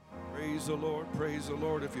Praise the Lord. Praise the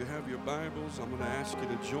Lord. If you have your Bibles, I'm going to ask you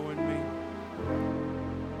to join me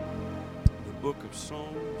in the book of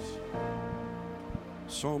Psalms,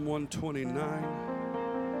 Psalm 129.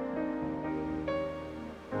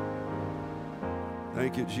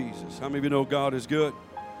 Thank you, Jesus. How many of you know God is good?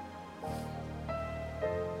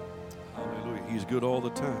 Hallelujah. He's good all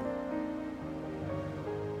the time.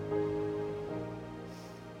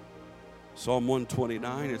 Psalm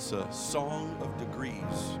 129, it's a song of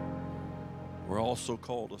degrees. We're also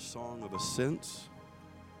called a song of ascents.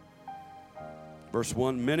 Verse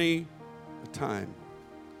 1, many a time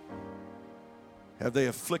have they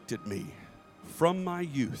afflicted me from my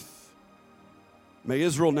youth. May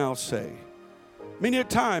Israel now say, many a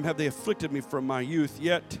time have they afflicted me from my youth,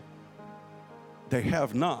 yet they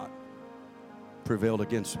have not prevailed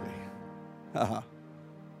against me.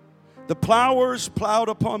 The plowers plowed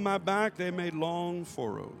upon my back, they made long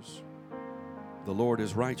furrows. The Lord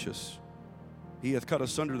is righteous. He hath cut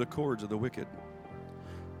asunder the cords of the wicked.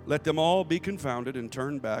 Let them all be confounded and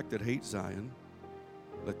turn back that hate Zion.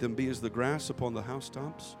 Let them be as the grass upon the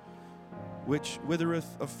housetops, which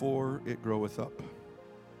withereth afore it groweth up.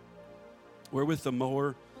 Wherewith the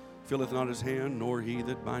mower filleth not his hand, nor he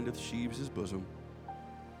that bindeth sheaves his bosom.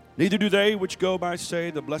 Neither do they which go by say,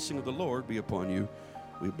 the blessing of the Lord be upon you.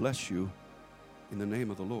 We bless you in the name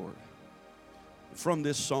of the Lord. From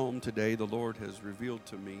this psalm today, the Lord has revealed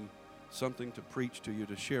to me something to preach to you,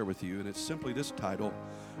 to share with you, and it's simply this title,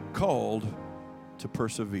 Called to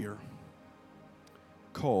Persevere.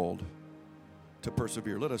 Called to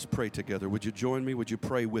Persevere. Let us pray together. Would you join me? Would you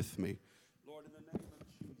pray with me? Lord, in the name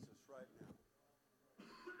of Jesus right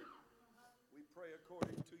now, we pray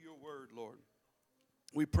according to your word, Lord.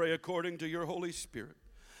 We pray according to your Holy Spirit.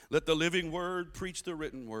 Let the living word preach the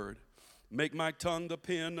written word. Make my tongue the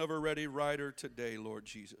pen of a ready writer today, Lord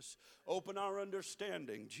Jesus. Open our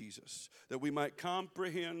understanding, Jesus, that we might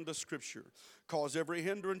comprehend the Scripture. Cause every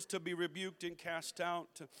hindrance to be rebuked and cast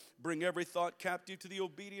out. To bring every thought captive to the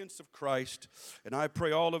obedience of Christ. And I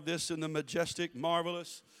pray all of this in the majestic,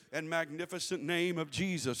 marvelous, and magnificent name of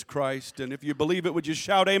Jesus Christ. And if you believe it, would you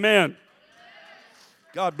shout amen?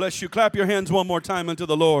 God bless you. Clap your hands one more time unto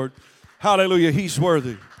the Lord. Hallelujah. He's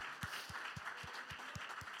worthy.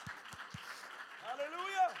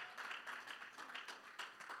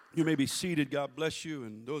 You may be seated. God bless you.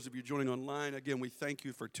 And those of you joining online, again, we thank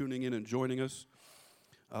you for tuning in and joining us.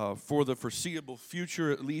 For the foreseeable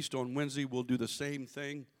future, at least on Wednesday, we'll do the same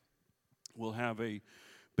thing. We'll have a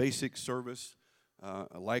basic service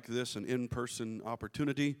like this, an in-person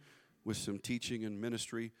opportunity with some teaching and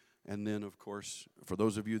ministry. And then, of course, for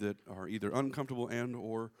those of you that are either uncomfortable and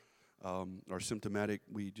or are symptomatic,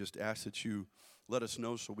 we just ask that you let us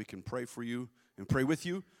know so we can pray for you and pray with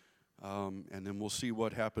you. And then we'll see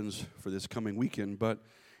what happens for this coming weekend. But,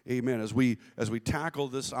 amen, as we tackle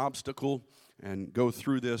this obstacle and go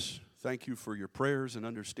through this, thank you for your prayers and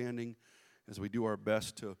understanding as we do our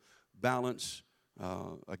best to balance,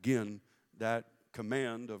 again, that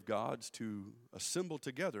command of God's to assemble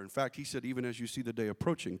together. In fact, he said, even as you see the day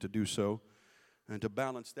approaching, to do so. And to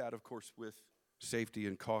balance that, of course, with safety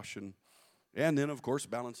and caution. And then, of course,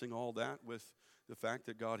 balancing all that with the fact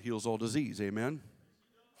that God heals all disease. Amen?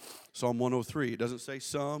 Psalm 103, it doesn't say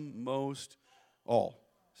some, most, all.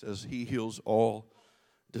 It says he heals all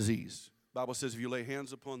disease. The Bible says if you lay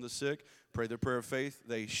hands upon the sick, pray the prayer of faith,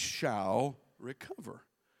 they shall recover.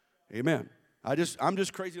 Amen. I'm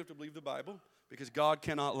just crazy enough to believe the Bible because God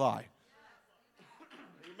cannot lie.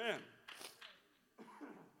 Amen.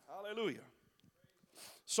 Hallelujah.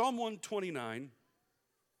 Psalm 129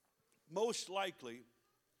 most likely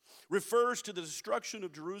refers to the destruction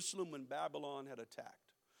of Jerusalem when Babylon had attacked.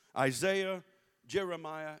 Isaiah,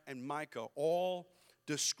 Jeremiah, and Micah all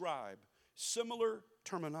describe similar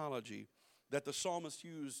terminology that the psalmist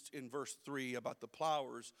used in verse 3 about the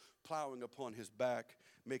plowers plowing upon his back,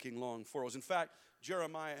 making long furrows. In fact,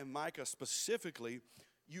 Jeremiah and Micah specifically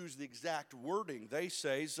use the exact wording. They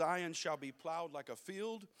say, Zion shall be plowed like a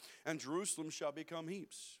field, and Jerusalem shall become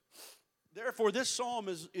heaps. Therefore, this psalm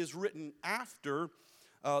is written after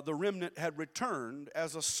the remnant had returned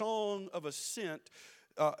as a song of ascent,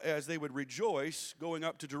 as they would rejoice going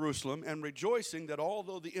up to Jerusalem and rejoicing that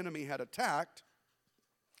although the enemy had attacked,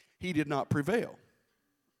 he did not prevail.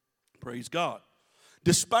 Praise God.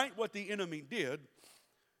 Despite what the enemy did,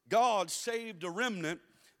 God saved a remnant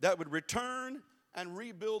that would return and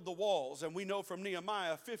rebuild the walls. And we know from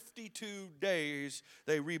Nehemiah, 52 days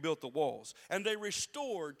they rebuilt the walls. And they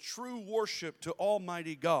restored true worship to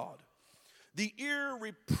Almighty God. The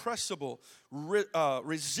irrepressible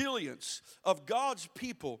resilience of God's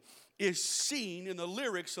people is seen in the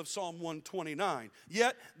lyrics of Psalm 129.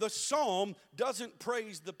 Yet the psalm doesn't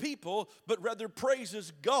praise the people, but rather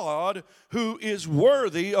praises God, who is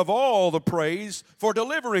worthy of all the praise for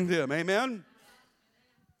delivering them. Amen?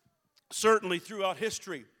 Certainly throughout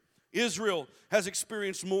history, Israel has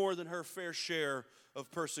experienced more than her fair share of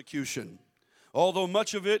persecution. Although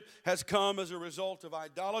much of it has come as a result of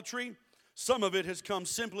idolatry, some of it has come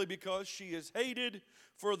simply because she is hated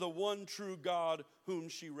for the one true God whom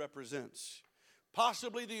she represents.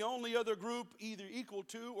 Possibly the only other group either equal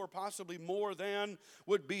to or possibly more than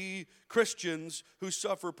would be Christians who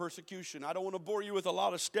suffer persecution. I don't want to bore you with a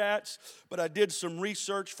lot of stats, but I did some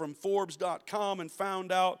research from Forbes.com and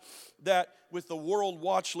found out that with the World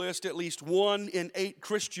Watch List, at least 1 in 8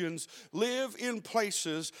 Christians live in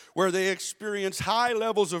places where they experience high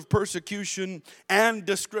levels of persecution and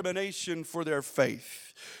discrimination for their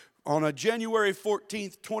faith. On a January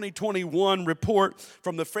 14th, 2021 report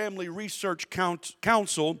from the Family Research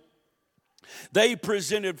Council, they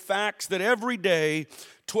presented facts that every day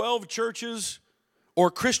 12 churches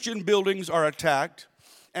or Christian buildings are attacked,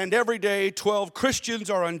 and every day 12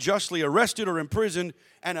 Christians are unjustly arrested or imprisoned,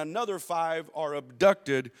 and another 5 are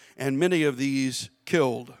abducted, and many of these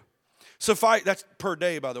killed. That's per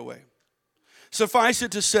day, by the way. Suffice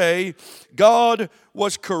it to say, God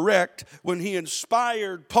was correct when he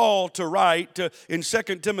inspired Paul to write in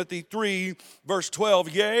 2 Timothy 3, verse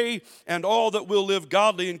 12, "Yea, and all that will live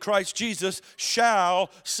godly in Christ Jesus shall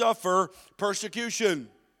suffer persecution."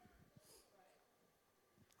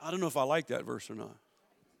 I don't know if I like that verse or not.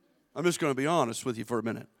 I'm just going to be honest with you for a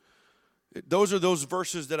minute. Those are those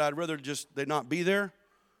verses that I'd rather just they not be there,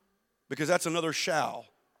 because that's another shall.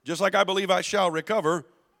 Just like I believe I shall recover,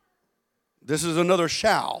 this is another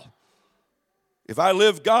shall. If I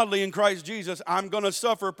live godly in Christ Jesus, I'm going to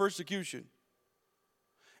suffer persecution.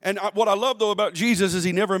 And what I love, though, about Jesus is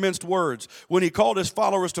he never minced words. When he called his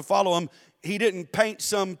followers to follow him, he didn't paint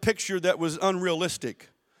some picture that was unrealistic.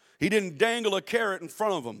 He didn't dangle a carrot in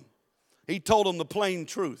front of them. He told them the plain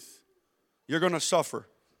truth. You're going to suffer.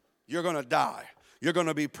 You're going to die. You're going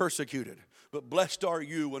to be persecuted. But blessed are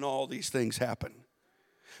you when all these things happen.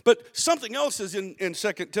 But something else is in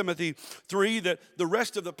 2 Timothy 3 that the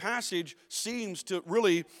rest of the passage seems to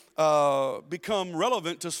really become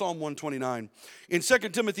relevant to Psalm 129. In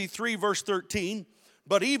 2 Timothy 3, verse 13,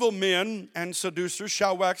 "But evil men and seducers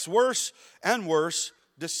shall wax worse and worse,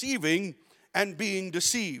 deceiving and being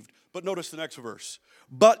deceived." But notice the next verse.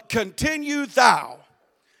 "But continue thou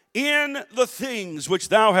in the things which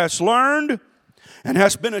thou hast learned and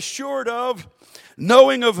hast been assured of,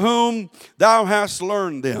 knowing of whom thou hast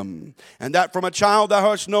learned them, and that from a child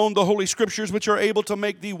thou hast known the holy scriptures, which are able to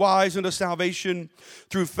make thee wise unto salvation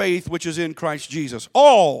through faith which is in Christ Jesus."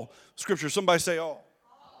 All scripture, somebody say all.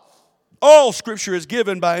 All scripture is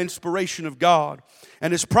given by inspiration of God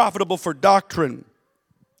and is profitable for doctrine,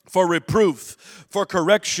 for reproof, for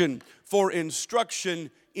correction, for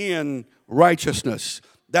instruction in righteousness,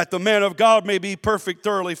 that the man of God may be perfect,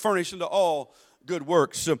 thoroughly furnished unto all good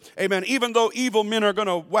works. Amen. Even though evil men are going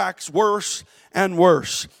to wax worse and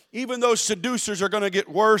worse, even though seducers are going to get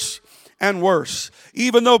worse and worse,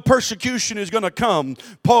 even though persecution is going to come,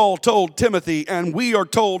 Paul told Timothy, and we are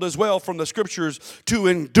told as well from the scriptures, to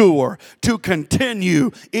endure, to continue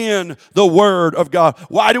in the word of God.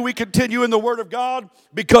 Why do we continue in the word of God?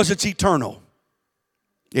 Because it's eternal.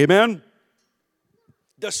 Amen.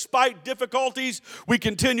 Despite difficulties, we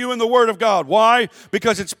continue in the word of God. Why?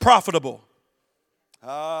 Because it's profitable.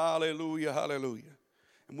 Hallelujah, hallelujah.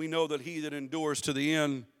 And we know that he that endures to the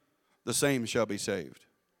end, the same shall be saved.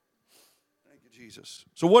 Thank you, Jesus.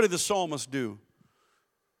 So what did the psalmist do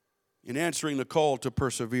in answering the call to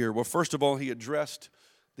persevere? Well, first of all, he addressed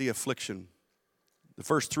the affliction. The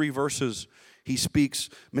first 3 verses, he speaks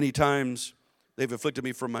many times, "They've afflicted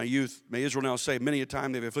me from my youth. May Israel now say, many a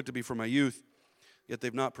time they've afflicted me from my youth, yet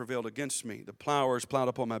they've not prevailed against me. The plowers plowed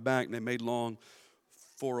upon my back, and they made long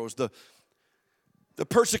furrows." The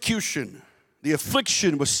persecution, the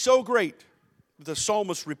affliction was so great that the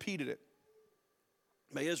psalmist repeated it.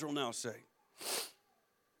 May Israel now say.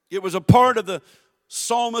 It was a part of the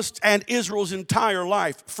psalmist and Israel's entire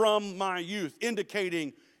life from my youth,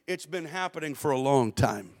 indicating it's been happening for a long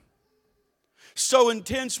time. So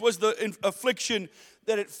intense was the affliction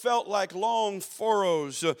that it felt like long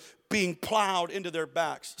furrows being plowed into their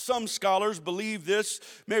backs. Some scholars believe this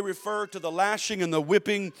may refer to the lashing and the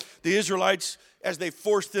whipping the Israelites as they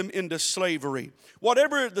forced them into slavery.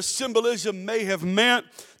 Whatever the symbolism may have meant,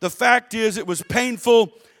 the fact is it was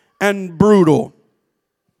painful and brutal.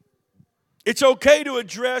 It's okay to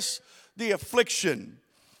address the affliction.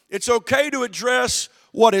 It's okay to address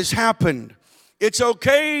what has happened. It's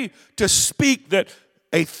okay to speak that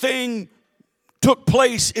a thing took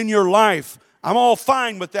place in your life. I'm all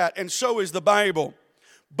fine with that, and so is the Bible.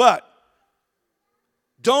 But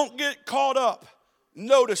don't get caught up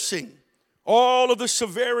noticing all of the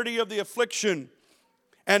severity of the affliction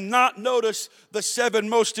and not notice the 7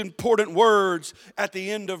 most important words at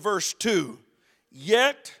the end of verse 2.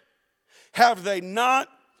 Yet have they not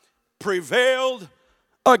prevailed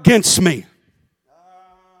against me.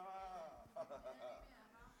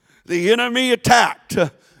 The enemy attacked,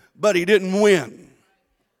 but he didn't win.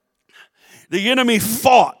 The enemy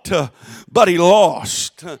fought, but he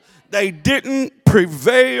lost. They didn't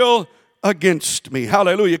prevail against me.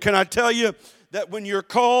 Hallelujah. Can I tell you that when you're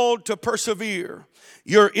called to persevere,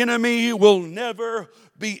 your enemy will never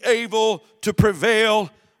be able to prevail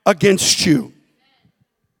against you.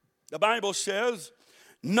 The Bible says,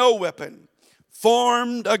 no weapon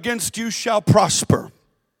formed against you shall prosper.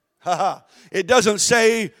 It doesn't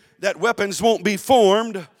say that weapons won't be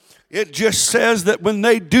formed. It just says that when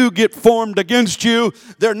they do get formed against you,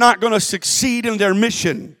 they're not going to succeed in their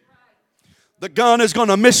mission. The gun is going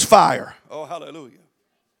to misfire. Oh, hallelujah.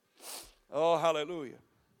 Oh, hallelujah.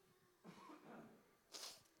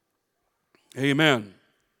 Amen.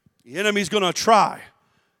 The enemy's going to try.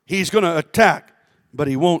 He's going to attack, but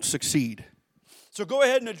he won't succeed. So go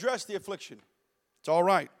ahead and address the affliction. It's all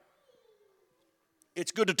right.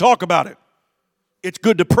 It's good to talk about it. It's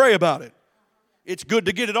good to pray about it. It's good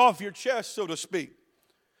to get it off your chest, so to speak.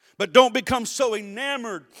 But don't become so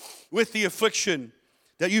enamored with the affliction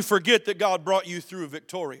that you forget that God brought you through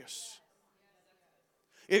victorious.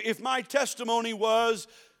 If my testimony was,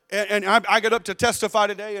 and I got up to testify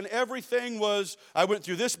today, and everything was, I went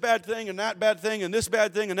through this bad thing, and that bad thing, and this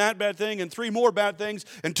bad thing, and that bad thing, and 3 more bad things,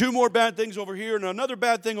 and 2 more bad things over here, and another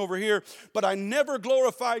bad thing over here, but I never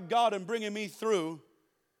glorified God in bringing me through,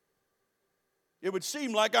 it would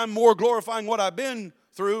seem like I'm more glorifying what I've been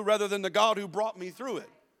through rather than the God who brought me through it.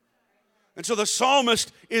 And so the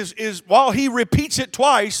psalmist is while he repeats it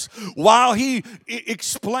twice, while he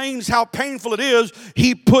explains how painful it is,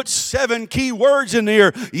 he puts 7 key words in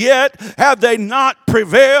there. Yet have they not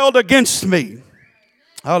prevailed against me.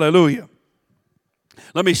 Hallelujah.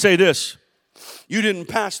 Let me say this. You didn't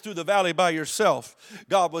pass through the valley by yourself.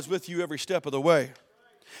 God was with you every step of the way.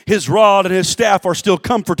 His rod and his staff are still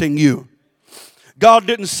comforting you. God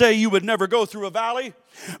didn't say you would never go through a valley,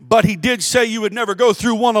 but he did say you would never go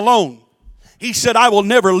through one alone. He said, I will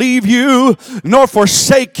never leave you nor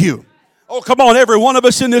forsake you. Oh, come on, every one of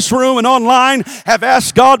us in this room and online have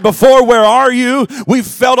asked God before, where are you? We've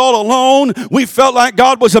felt all alone. We felt like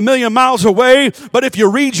God was a million miles away. But if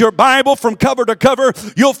you read your Bible from cover to cover,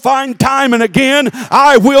 you'll find time and again,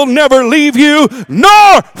 I will never leave you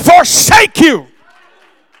nor forsake you.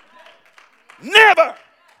 Never.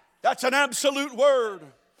 That's an absolute word.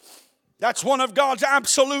 That's one of God's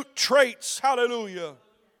absolute traits. Hallelujah.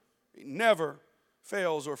 He never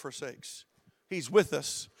fails or forsakes. He's with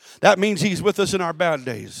us. That means he's with us in our bad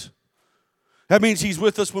days. That means he's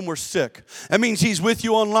with us when we're sick. That means he's with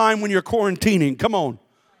you online when you're quarantining. Come on.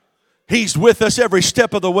 He's with us every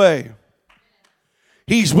step of the way.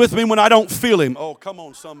 He's with me when I don't feel him. Oh, come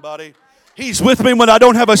on, somebody. He's with me when I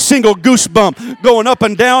don't have a single goosebump going up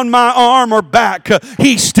and down my arm or back.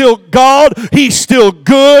 He's still God. He's still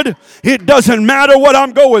good. It doesn't matter what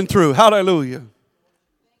I'm going through. Hallelujah.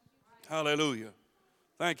 Hallelujah.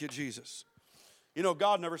 Thank you, Jesus. You know,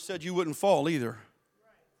 God never said you wouldn't fall either.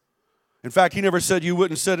 In fact, he never said you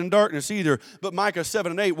wouldn't sit in darkness either. But Micah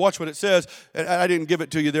 7 and 8, watch what it says. And I didn't give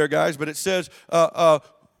it to you there, guys, but it says,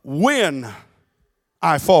 when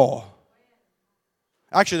I fall.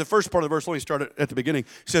 Actually, the first part of the verse only started at the beginning.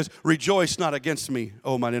 It says, rejoice not against me,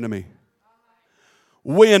 O mine enemy.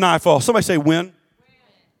 When I fall. Somebody say when.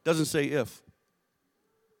 Doesn't say if.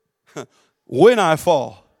 When I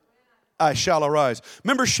fall, I shall arise.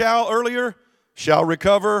 Remember shall earlier? Shall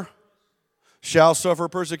recover. Shall suffer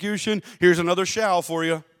persecution. Here's another shall for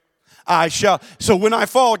you. I shall. So when I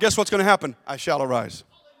fall, guess what's going to happen? I shall arise.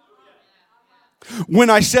 When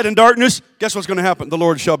I sit in darkness, guess what's going to happen? The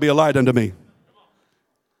Lord shall be a light unto me.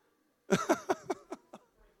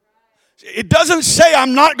 It doesn't say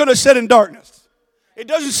I'm not going to sit in darkness. It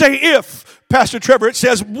doesn't say if, Pastor Trevor. It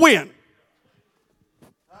says when.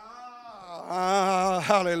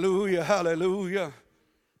 Hallelujah, hallelujah.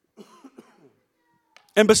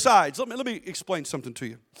 And besides, let me explain something to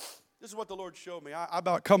you. This is what the Lord showed me. I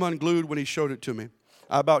about come unglued when he showed it to me.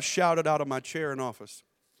 I about shouted out of my chair in office.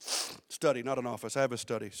 Study, not an office. I have a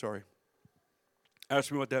study, sorry.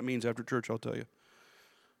 Ask me what that means after church, I'll tell you.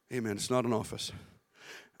 Amen, it's not an office.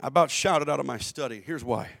 I about shouted out of my study. Here's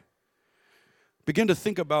why. Begin to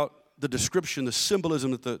think about the description, the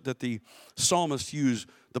symbolism that the psalmist used,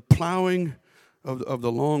 the plowing of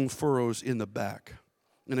the long furrows in the back.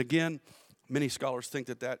 And again, many scholars think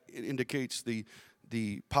that indicates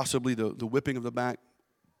possibly the whipping of the back.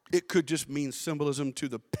 It could just mean symbolism to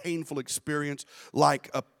the painful experience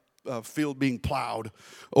like a field being plowed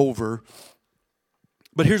over.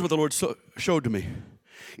 But here's what the Lord showed to me.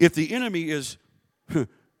 If the enemy is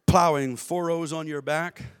plowing furrows on your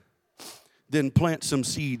back, then plant some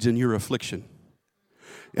seeds in your affliction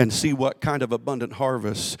and see what kind of abundant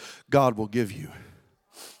harvest God will give you.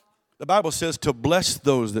 The Bible says to bless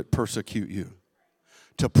those that persecute you,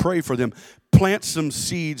 to pray for them. Plant some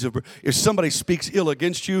seeds. If somebody speaks ill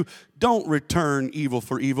against you, don't return evil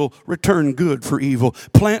for evil. Return good for evil.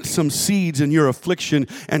 Plant some seeds in your affliction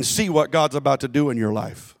and see what God's about to do in your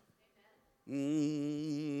life.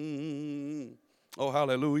 Oh,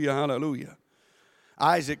 hallelujah, hallelujah.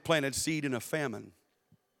 Isaac planted seed in a famine.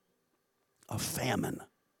 A famine.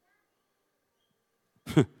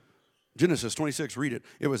 Genesis 26, read it.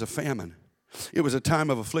 It was a famine. It was a time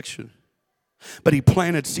of affliction. But he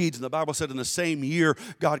planted seeds, and the Bible said in the same year,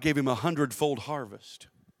 God gave him 100-fold harvest.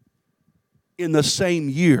 In the same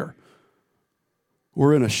year.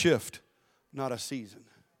 We're in a shift, not a season.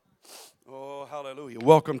 Oh, hallelujah.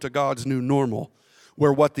 Welcome to God's new normal,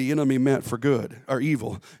 where what the enemy meant for good or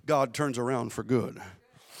evil, God turns around for good.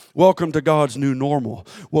 Welcome to God's new normal.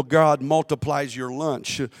 Well, God multiplies your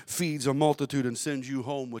lunch, feeds a multitude, and sends you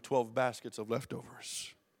home with 12 baskets of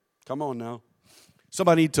leftovers. Come on now.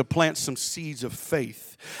 Somebody needs to plant some seeds of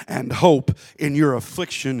faith and hope in your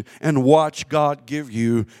affliction and watch God give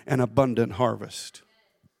you an abundant harvest.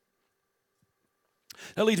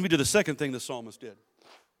 That leads me to the second thing the psalmist did.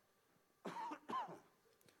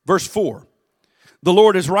 Verse 4. The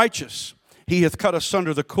Lord is righteous. He hath cut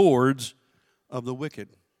asunder the cords of the wicked.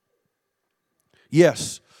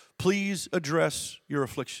 Yes, please address your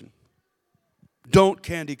affliction. Don't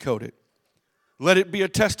candy coat it. Let it be a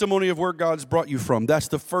testimony of where God's brought you from. That's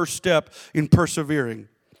the first step in persevering.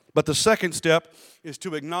 But the second step is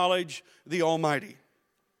to acknowledge the Almighty.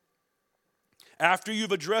 After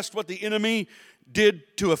you've addressed what the enemy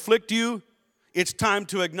did to afflict you, it's time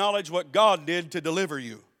to acknowledge what God did to deliver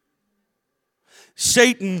you.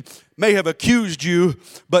 Satan may have accused you,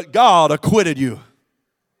 but God acquitted you.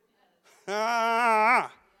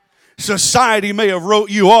 Society may have wrote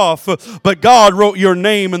you off, but God wrote your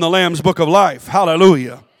name in the Lamb's Book of Life.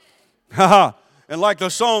 Hallelujah. And like the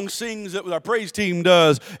song sings that our praise team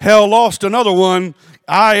does, hell lost another one,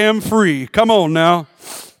 I am free. Come on now.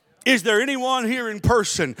 Is there anyone here in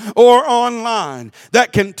person or online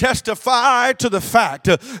that can testify to the fact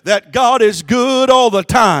that God is good all the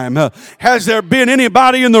time? Has there been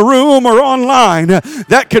anybody in the room or online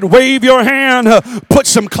that could wave your hand, put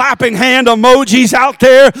some clapping hand emojis out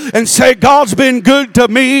there and say, God's been good to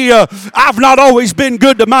me. I've not always been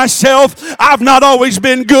good to myself. I've not always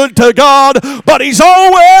been good to God, but He's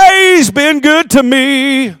always been good to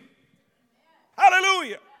me.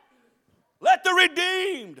 Hallelujah. Let the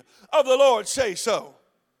redeemed of the Lord say so.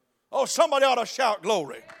 Oh, somebody ought to shout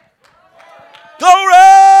glory.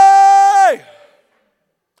 Glory!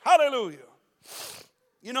 Hallelujah.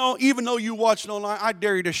 You know, even though you watching online, I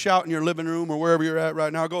dare you to shout in your living room or wherever you're at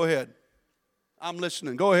right now. Go ahead. I'm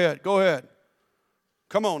listening. Go ahead. Go ahead.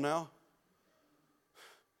 Come on now.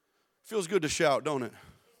 Feels good to shout, don't it?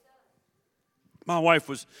 My wife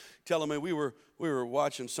was telling me we were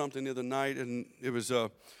watching something the other night, and it was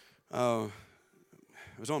on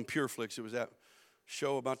PureFlix. It was that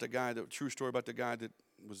show about the guy, the true story about the guy that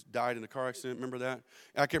died in a car accident. Remember that?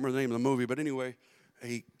 I can't remember the name of the movie, but anyway,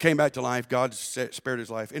 he came back to life. God spared his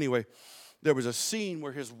life. Anyway, there was a scene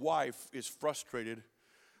where his wife is frustrated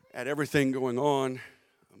at everything going on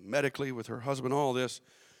medically with her husband, all this,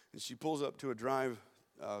 and she pulls up to a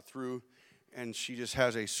drive-through, and she just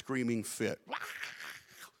has a screaming fit,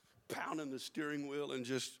 pounding the steering wheel and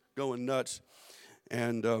just going nuts.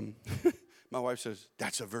 And my wife says,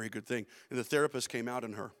 that's a very good thing. And the therapist came out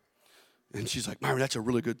in her. And she's like, Myron, that's a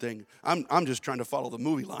really good thing. I'm just trying to follow the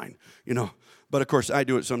movie line, you know. But, of course, I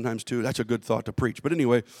do it sometimes, too. That's a good thought to preach. But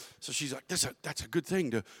anyway, so she's like, that's a good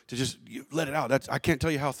thing to just let it out. I can't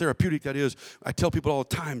tell you how therapeutic that is. I tell people all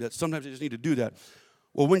the time that sometimes they just need to do that.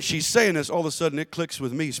 Well, when she's saying this, all of a sudden it clicks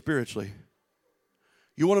with me spiritually.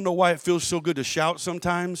 You want to know why it feels so good to shout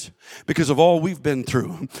sometimes? Because of all we've been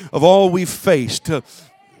through, of all we've faced.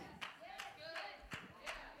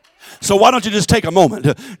 So why don't you just take a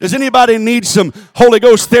moment? Does anybody need some Holy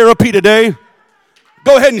Ghost therapy today?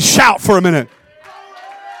 Go ahead and shout for a minute.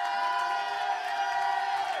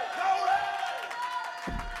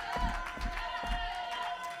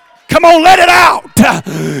 Come Come on, let it out.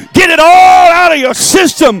 Get it all out of your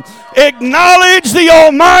system. Acknowledge the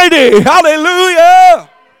Almighty. Hallelujah.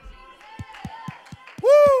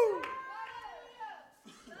 Woo.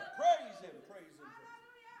 Praise Him.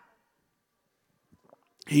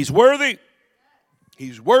 He's worthy.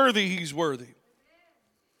 He's worthy. He's worthy.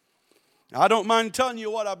 I don't mind telling you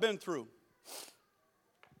what I've been through,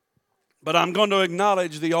 but I'm going to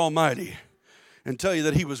acknowledge the Almighty and tell you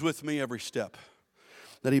that He was with me every step,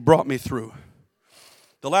 that He brought me through.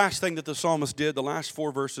 The last thing that the psalmist did, the last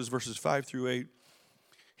 4 verses, verses 5 through 8,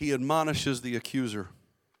 he admonishes the accuser.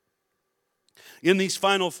 In these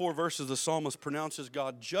final 4 verses, the psalmist pronounces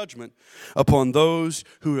God's judgment upon those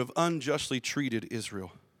who have unjustly treated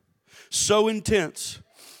Israel. So intense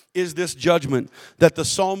is this judgment that the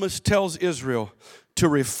psalmist tells Israel to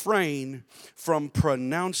refrain from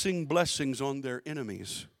pronouncing blessings on their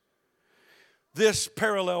enemies. This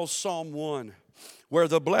parallels Psalm 1, where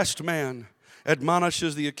the blessed man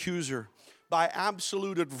admonishes the accuser by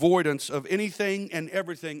absolute avoidance of anything and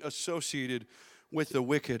everything associated with the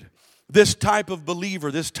wicked. This type of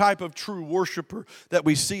believer, this type of true worshiper that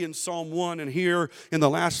we see in Psalm 1 and here in the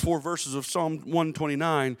last 4 verses of Psalm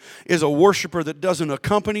 129 is a worshiper that doesn't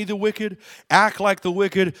accompany the wicked, act like the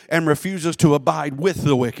wicked, and refuses to abide with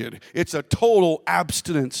the wicked. It's a total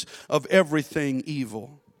abstinence of everything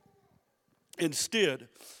evil. Instead,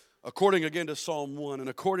 according again to Psalm 1 and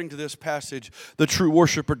according to this passage, the true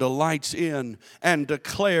worshiper delights in and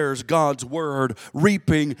declares God's word,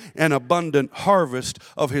 reaping an abundant harvest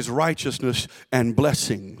of His righteousness and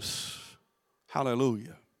blessings.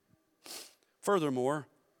 Hallelujah. Furthermore,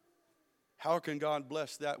 how can God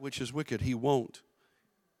bless that which is wicked? He won't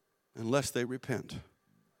unless they repent.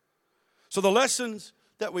 So the lessons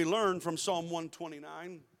that we learn from Psalm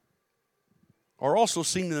 129 are also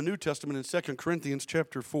seen in the New Testament in 2 Corinthians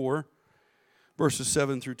chapter 4, verses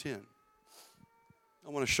 7 through 10. I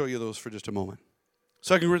want to show you those for just a moment.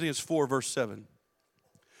 2 Corinthians 4, verse 7.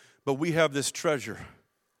 But we have this treasure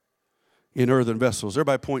in earthen vessels.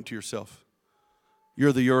 Everybody point to yourself.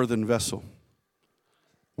 You're the earthen vessel.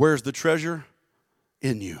 Where's the treasure?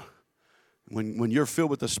 In you. When you're filled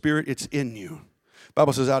with the Spirit, it's in you. The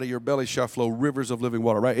Bible says, out of your belly shall flow rivers of living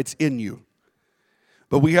water, right? It's in you.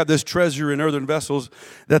 But we have this treasure in earthen vessels,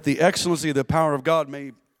 that the excellency of the power of God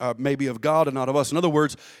may be of God and not of us. In other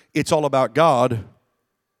words, it's all about God.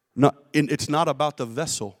 It's not about the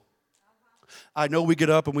vessel. I know we get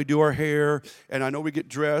up and we do our hair, and I know we get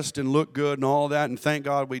dressed and look good and all that, and thank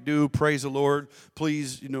God we do. Praise the Lord.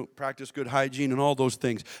 Please, practice good hygiene and all those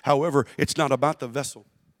things. However, it's not about the vessel.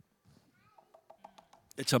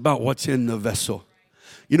 It's about what's in the vessel.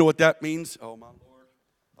 You know what that means? Oh,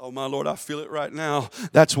 my Lord, I feel it right now.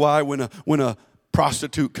 That's why when a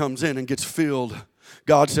prostitute comes in and gets filled,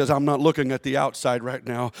 God says, I'm not looking at the outside right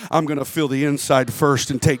now. I'm going to fill the inside first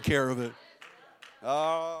and take care of it.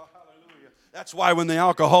 Oh, hallelujah. That's why when the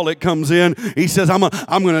alcoholic comes in, he says, I'm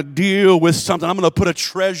going to deal with something. I'm going to put a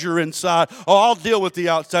treasure inside. Oh, I'll deal with the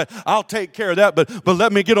outside. I'll take care of that, but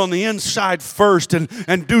let me get on the inside first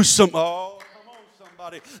and do some...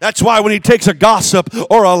 That's why when he takes a gossip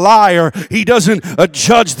or a liar, he doesn't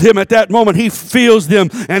judge them at that moment. He feels them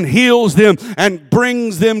and heals them and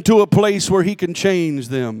brings them to a place where he can change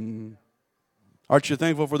them. Aren't you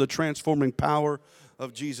thankful for the transforming power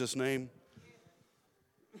of Jesus' name?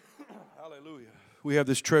 Hallelujah. We have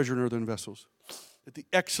this treasure in earthen vessels, that the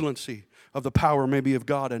excellency of the power may be of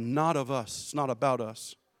God and not of us. It's not about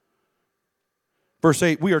us. Verse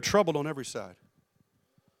 8, we are troubled on every side.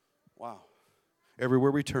 Wow.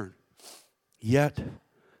 Everywhere we turn, yet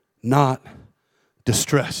not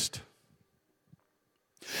distressed.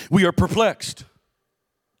 We are perplexed,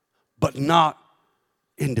 but not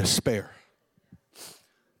in despair.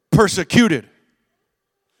 Persecuted,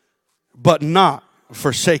 but not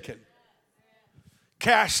forsaken.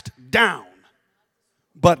 Cast down,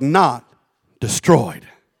 but not destroyed.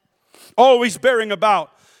 Always bearing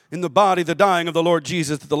about in the body the dying of the Lord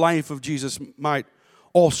Jesus, that the life of Jesus might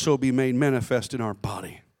also be made manifest in our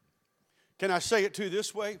body. Can I say it to you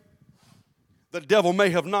this way? The devil may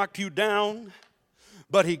have knocked you down,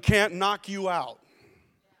 but he can't knock you out.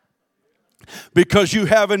 Because you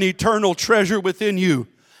have an eternal treasure within you.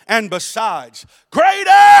 And besides,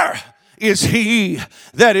 greater is he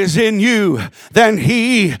that is in you than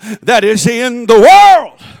he that is in the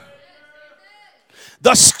world.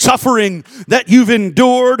 The suffering that you've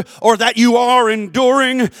endured or that you are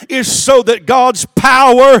enduring is so that God's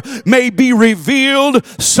power may be revealed,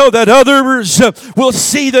 so that others will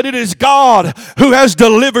see that it is God who has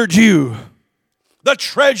delivered you. The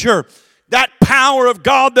treasure That power of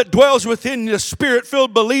God that dwells within the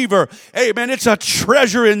Spirit-filled believer, amen, it's a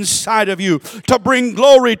treasure inside of you to bring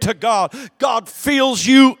glory to God. God fills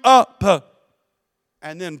you up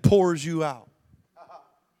and then pours you out.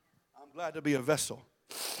 I'm glad to be a vessel.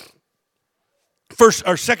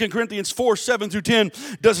 2 Corinthians 4, 7 through 10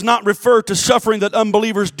 does not refer to suffering that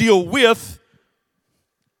unbelievers deal with.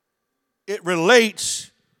 It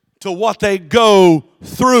relates to what they go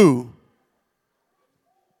through.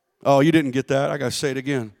 Oh, you didn't get that. I got to say it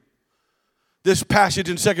again. This passage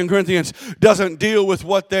in 2 Corinthians doesn't deal with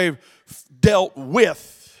what they've dealt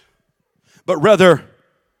with, but rather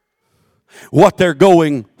what they're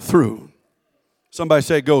going through. Somebody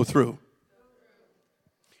say, go through.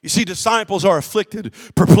 You see, disciples are afflicted,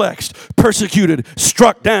 perplexed, persecuted,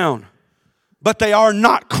 struck down. But they are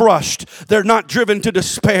not crushed. They're not driven to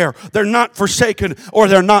despair. They're not forsaken, or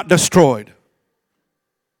they're not destroyed.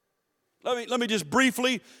 Let me just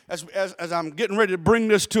briefly, as I'm getting ready to bring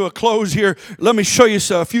this to a close here, let me show you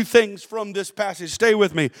a few things from this passage. Stay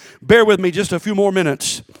with me. Bear with me just a few more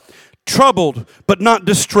minutes. Troubled, but not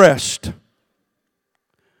distressed.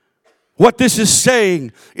 What this is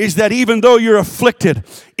saying is that even though you're afflicted,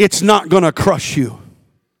 it's not going to crush you.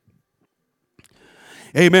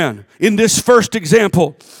 Amen. In this first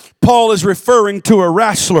example, Paul is referring to a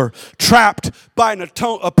wrestler trapped by an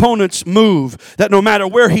opponent's move that no matter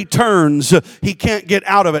where he turns, he can't get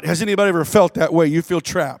out of it. Has anybody ever felt that way? You feel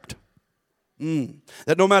trapped.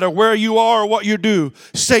 That no matter where you are or what you do,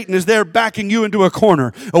 Satan is there backing you into a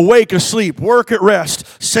corner. Awake, asleep, work, at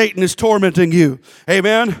rest, Satan is tormenting you.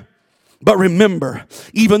 Amen. But remember,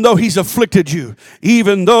 even though he's afflicted you,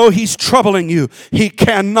 even though he's troubling you, he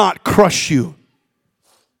cannot crush you.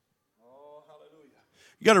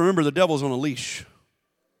 You got to remember the devil's on a leash.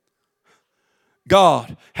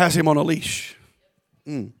 God has him on a leash.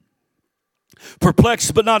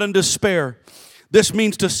 Perplexed but not in despair. This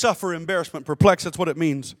means to suffer embarrassment. Perplexed, that's what it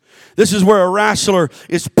means. This is where a wrestler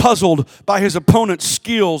is puzzled by his opponent's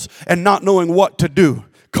skills and not knowing what to do.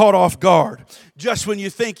 Caught off guard. Just when you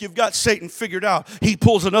think you've got Satan figured out, he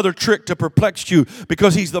pulls another trick to perplex you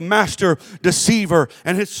because he's the master deceiver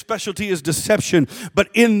and his specialty is deception. But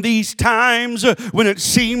in these times when it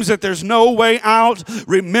seems that there's no way out,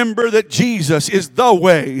 remember that Jesus is the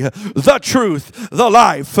way, the truth, the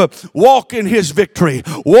life. Walk in his victory.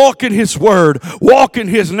 Walk in his word. Walk in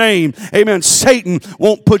his name. Amen. Satan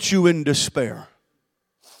won't put you in despair.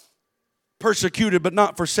 Persecuted but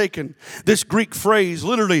not forsaken. This Greek phrase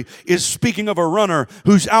literally is speaking of a runner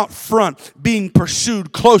who's out front being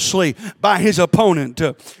pursued closely by his opponent.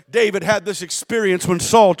 David had this experience when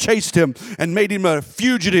Saul chased him and made him a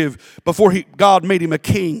fugitive before God made him a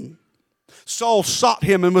king. Saul sought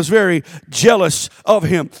him and was very jealous of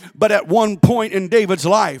him. But at one point in David's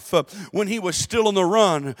life, when he was still on the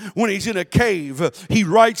run, when he's in a cave, he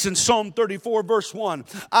writes in Psalm 34 verse 1,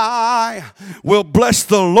 I will bless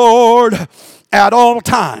the Lord at all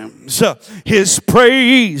times. His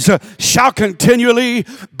praise shall continually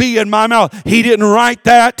be in my mouth. He didn't write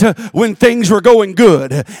that when things were going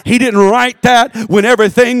good. He didn't write that when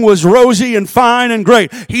everything was rosy and fine and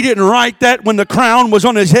great. He didn't write that when the crown was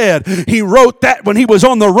on his head. He wrote that when he was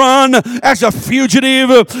on the run as a fugitive,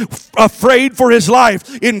 afraid for his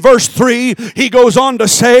life. In verse 3, he goes on to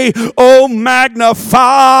say, oh,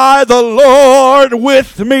 magnify the Lord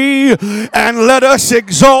with me and let us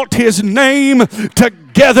exalt his name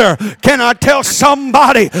together. Can I tell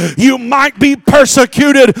somebody, you might be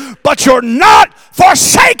persecuted, but you're not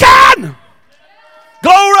forsaken.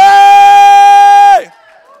 Glory!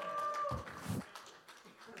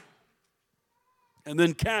 And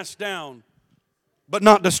then cast down, but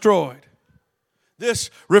not destroyed.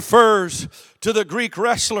 This refers to the Greek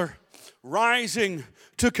wrestler rising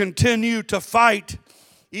to continue to fight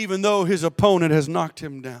even though his opponent has knocked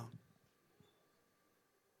him down.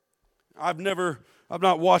 I've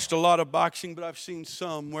not watched a lot of boxing, but I've seen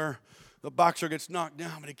some where the boxer gets knocked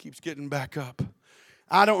down, but he keeps getting back up.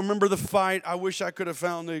 I don't remember the fight. I wish I could have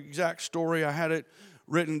found the exact story. I had it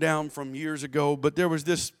written down from years ago, but there was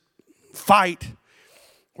this fight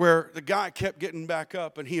where the guy kept getting back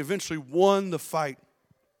up, and he eventually won the fight.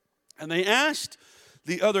 And they asked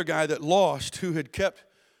the other guy that lost, who had kept,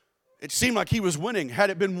 it seemed like he was winning.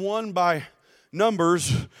 Had it been won by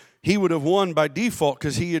numbers, he would have won by default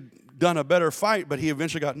because he had done a better fight, but he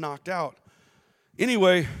eventually got knocked out.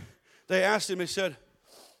 Anyway, they asked him, they said,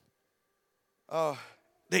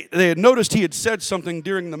 they had noticed he had said something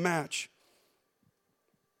during the match.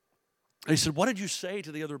 They said, what did you say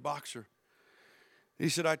to the other boxer? He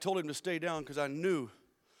said, I told him to stay down because I knew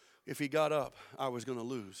if he got up, I was going to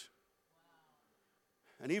lose.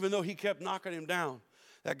 And even though he kept knocking him down,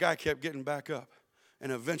 That guy kept getting back up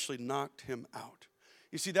and eventually knocked him out.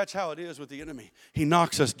 You see, that's how it is with the enemy. He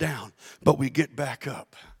knocks us down, but we get back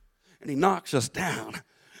up. And he knocks us down,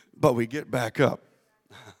 but we get back up.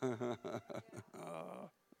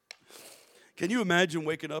 Can you imagine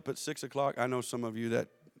waking up at 6 o'clock? I know some of you that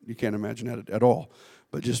you can't imagine that at all,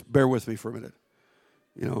 but just bear with me for a minute.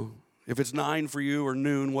 You know, if it's 9 for you or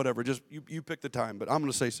noon, whatever, just you pick the time, but I'm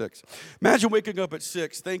going to say 6. Imagine waking up at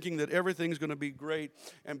 6 thinking that everything's going to be great,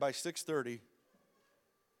 and by 6:30,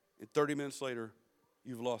 and 30 minutes later,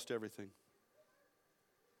 you've lost everything.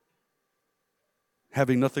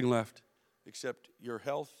 Having nothing left except your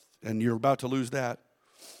health, and you're about to lose that.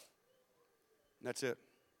 And that's it.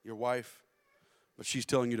 Your wife, but she's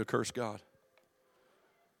telling you to curse God.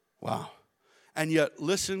 Wow. And yet,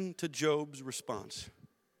 listen to Job's response.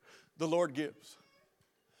 The Lord gives,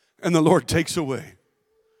 and the Lord takes away.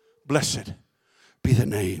 Blessed be the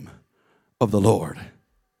name of the Lord.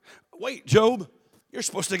 Wait, Job, you're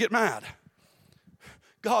supposed to get mad.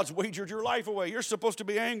 God's wagered your life away. You're supposed to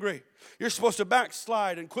be angry. You're supposed to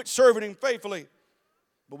backslide and quit serving Him faithfully.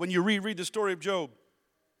 But when you reread the story of Job,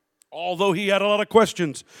 although he had a lot of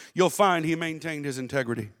questions, you'll find he maintained his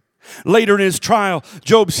integrity. Later in his trial,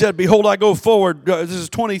 Job said, behold, I go forward. This is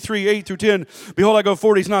 23, 8 through 10. Behold, I go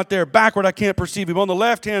forward. He's not there. Backward, I can't perceive him. On the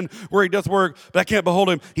left hand, where he doth work, but I can't behold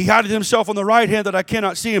him. He hideth himself on the right hand, that I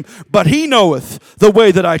cannot see him. But he knoweth the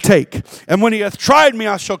way that I take. And when he hath tried me,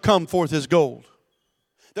 I shall come forth as gold.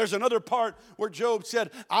 There's another part where Job said,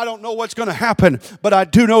 I don't know what's going to happen, but I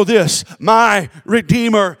do know this. My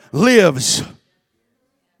Redeemer lives.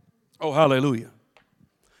 Oh, hallelujah.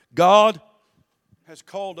 God has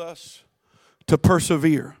called us to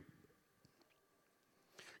persevere.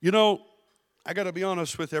 You know, I got to be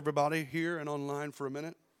honest with everybody here and online for a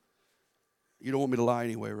minute. You don't want me to lie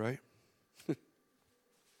anyway, right?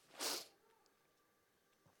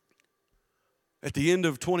 At the end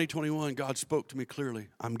of 2021, God spoke to me clearly.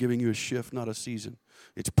 I'm giving you a shift, not a season.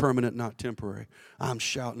 It's permanent, not temporary. I'm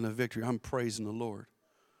shouting a victory. I'm praising the Lord.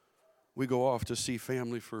 We go off to see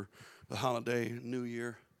family for the holiday, New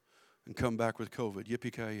Year, and come back with COVID.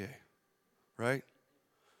 Yippee-ki-yay. Right?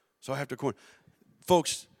 So I have to...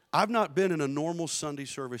 Folks, I've not been in a normal Sunday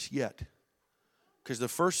service yet. Because the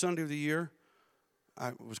first Sunday of the year,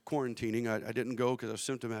 I was quarantining. I didn't go because I was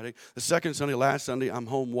symptomatic. The second Sunday, last Sunday, I'm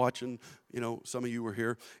home watching. You know, some of you were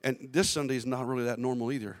here. And this Sunday is not really that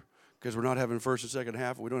normal either because we're not having first and second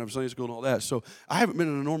half. We don't have Sunday school and all that. So I haven't been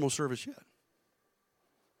in a normal service yet.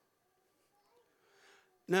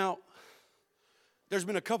 Now, there's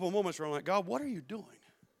been a couple of moments where I'm like, God, what are you doing?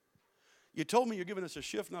 You told me you're giving us a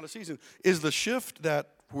shift, not a season. Is the shift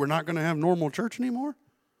that we're not going to have normal church anymore?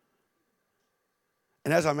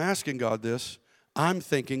 And as I'm asking God this, I'm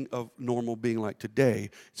thinking of normal being like today.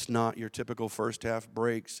 It's not your typical first half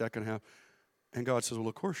break, second half. And God says, well,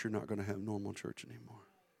 of course you're not going to have normal church anymore.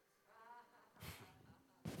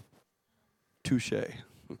 Touche.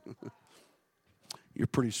 You're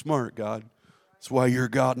pretty smart, God. That's why you're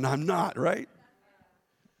God and I'm not, right?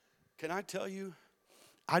 Can I tell you,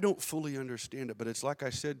 I don't fully understand it, but it's like I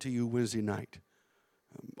said to you Wednesday night.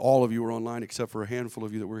 All of you were online except for a handful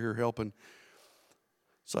of you that were here helping.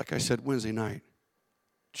 It's like I said Wednesday night.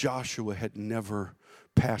 Joshua had never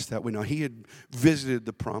passed that way. Now, he had visited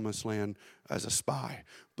the promised land as a spy,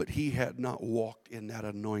 but he had not walked in that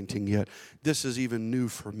anointing yet. This is even new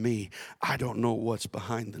for me. I don't know what's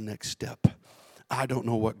behind the next step. I don't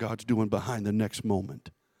know what God's doing behind the next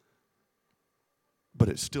moment. But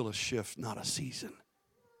it's still a shift, not a season.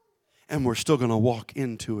 And we're still going to walk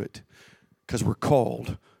into it because we're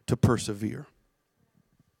called to persevere.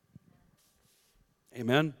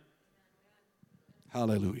 Amen?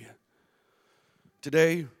 Hallelujah.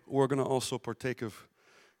 Today, we're going to also partake of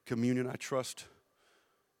communion. I trust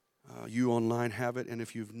you online have it. And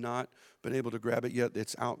if you've not been able to grab it yet,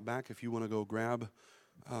 it's out back if you want to go grab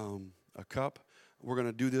a cup. We're going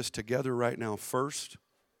to do this together right now first.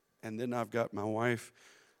 And then I've got my wife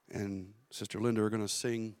and Sister Linda are going to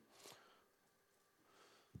sing.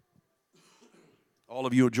 All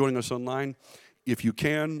of you are joining us online. If you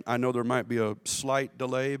can, I know there might be a slight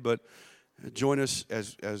delay, but join us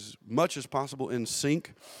as much as possible in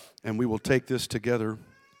sync, and we will take this together.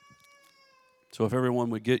 So if everyone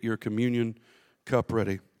would get your communion cup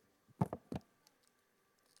ready.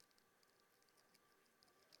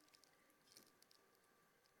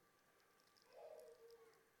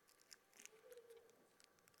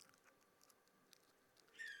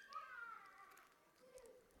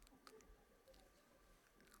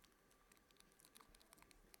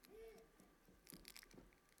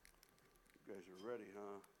 You guys are ready,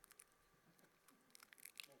 huh?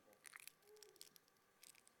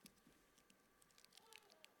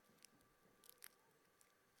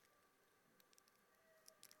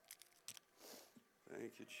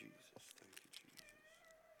 you, Jesus.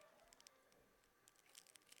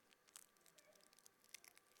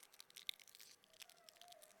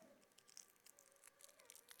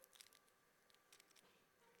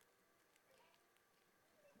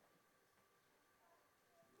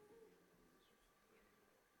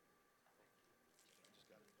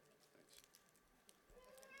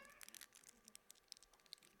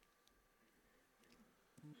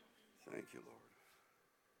 Thank you, Jesus. Thank you, Lord.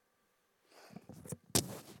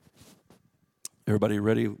 Everybody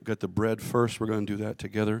ready? We've got the bread first. We're going to do that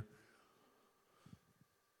together.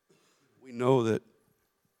 We know that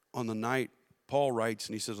on the night, Paul writes,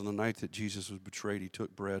 and he says, on the night that Jesus was betrayed, he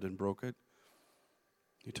took bread and broke it.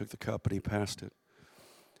 He took the cup and he passed it.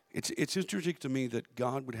 It's interesting to me that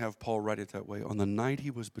God would have Paul write it that way. On the night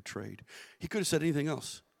he was betrayed. He could have said anything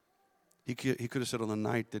else. He could have said on the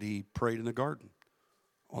night that he prayed in the garden.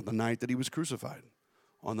 On the night that he was crucified.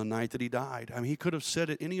 On the night that he died. I mean, he could have said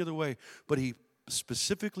it any other way, but he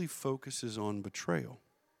specifically focuses on betrayal.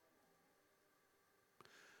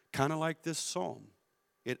 Kind of like this psalm.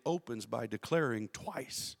 It opens by declaring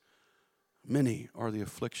twice, many are the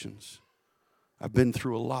afflictions. I've been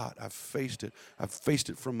through a lot. I've faced it. I've faced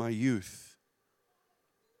it from my youth.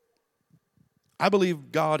 I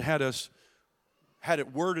believe God had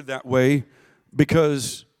it worded that way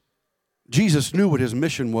because Jesus knew what his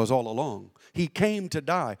mission was all along. He came to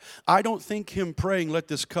die. I don't think him praying, let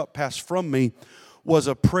this cup pass from me, was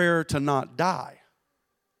a prayer to not die.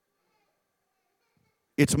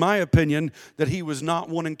 It's my opinion that he was not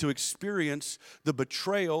wanting to experience the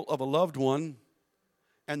betrayal of a loved one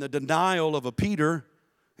and the denial of a Peter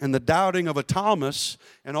and the doubting of a Thomas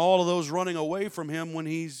and all of those running away from him when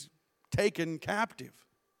he's taken captive.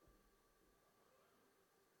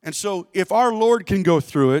 And so if our Lord can go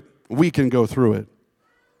through it, we can go through it.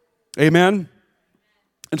 Amen?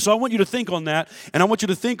 And so I want you to think on that, and I want you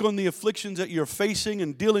to think on the afflictions that you're facing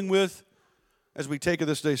and dealing with as we take it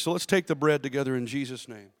this day. So let's take the bread together in Jesus'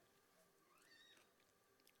 name.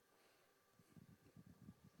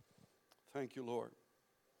 Thank you, Lord.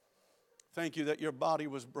 Thank you that your body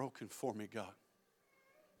was broken for me, God.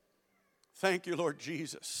 Thank you, Lord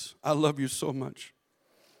Jesus. I love you so much.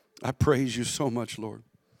 I praise you so much, Lord.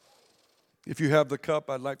 If you have the cup,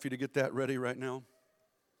 I'd like for you to get that ready right now.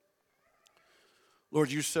 Lord,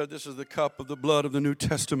 you said this is the cup of the blood of the New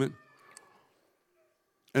Testament.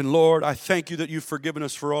 And Lord, I thank you that you've forgiven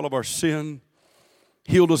us for all of our sin,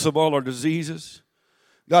 healed us of all our diseases.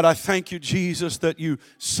 God, I thank you, Jesus, that you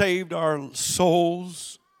saved our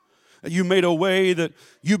souls. That you made a way that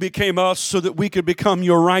you became us so that we could become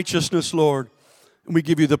your righteousness, Lord. And we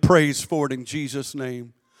give you the praise for it in Jesus'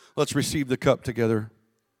 name. Let's receive the cup together.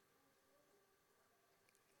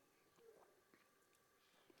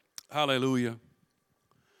 Hallelujah.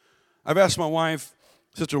 I've asked my wife,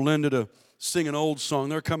 Sister Linda, to sing an old song.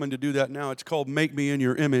 They're coming to do that now. It's called Make Me in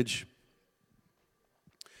Your Image.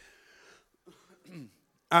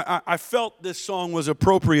 I felt this song was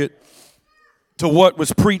appropriate to what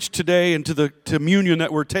was preached today and to the communion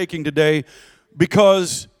that we're taking today,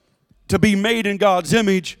 because to be made in God's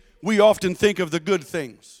image, we often think of the good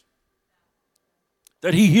things.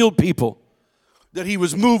 That he healed people. That he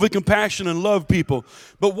was moved with compassion and loved people.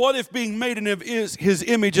 But what if being made in his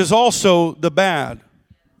image is also the bad?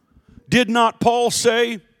 Did not Paul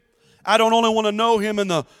say, I don't only want to know him in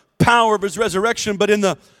the power of his resurrection, but in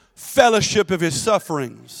the fellowship of his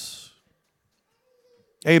sufferings?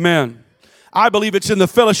 Amen. I believe it's in the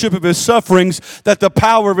fellowship of his sufferings that the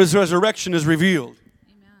power of his resurrection is revealed.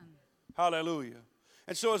 Amen. Hallelujah.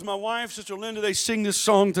 And so as my wife, Sister Linda, they sing this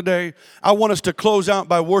song today, I want us to close out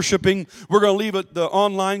by worshiping. We're going to leave the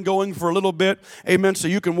online going for a little bit. Amen. So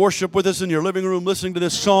you can worship with us in your living room listening to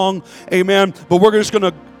this song. Amen. But we're just going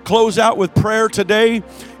to close out with prayer today.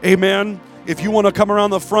 Amen. If you want to come around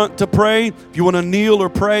the front to pray, if you want to kneel or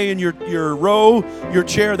pray in your row, your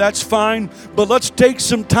chair, that's fine. But let's take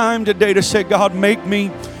some time today to say, God, make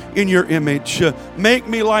me in your image. Make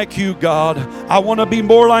me like you, God. I want to be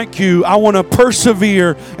more like you. I want to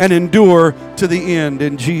persevere and endure to the end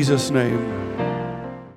in Jesus' name.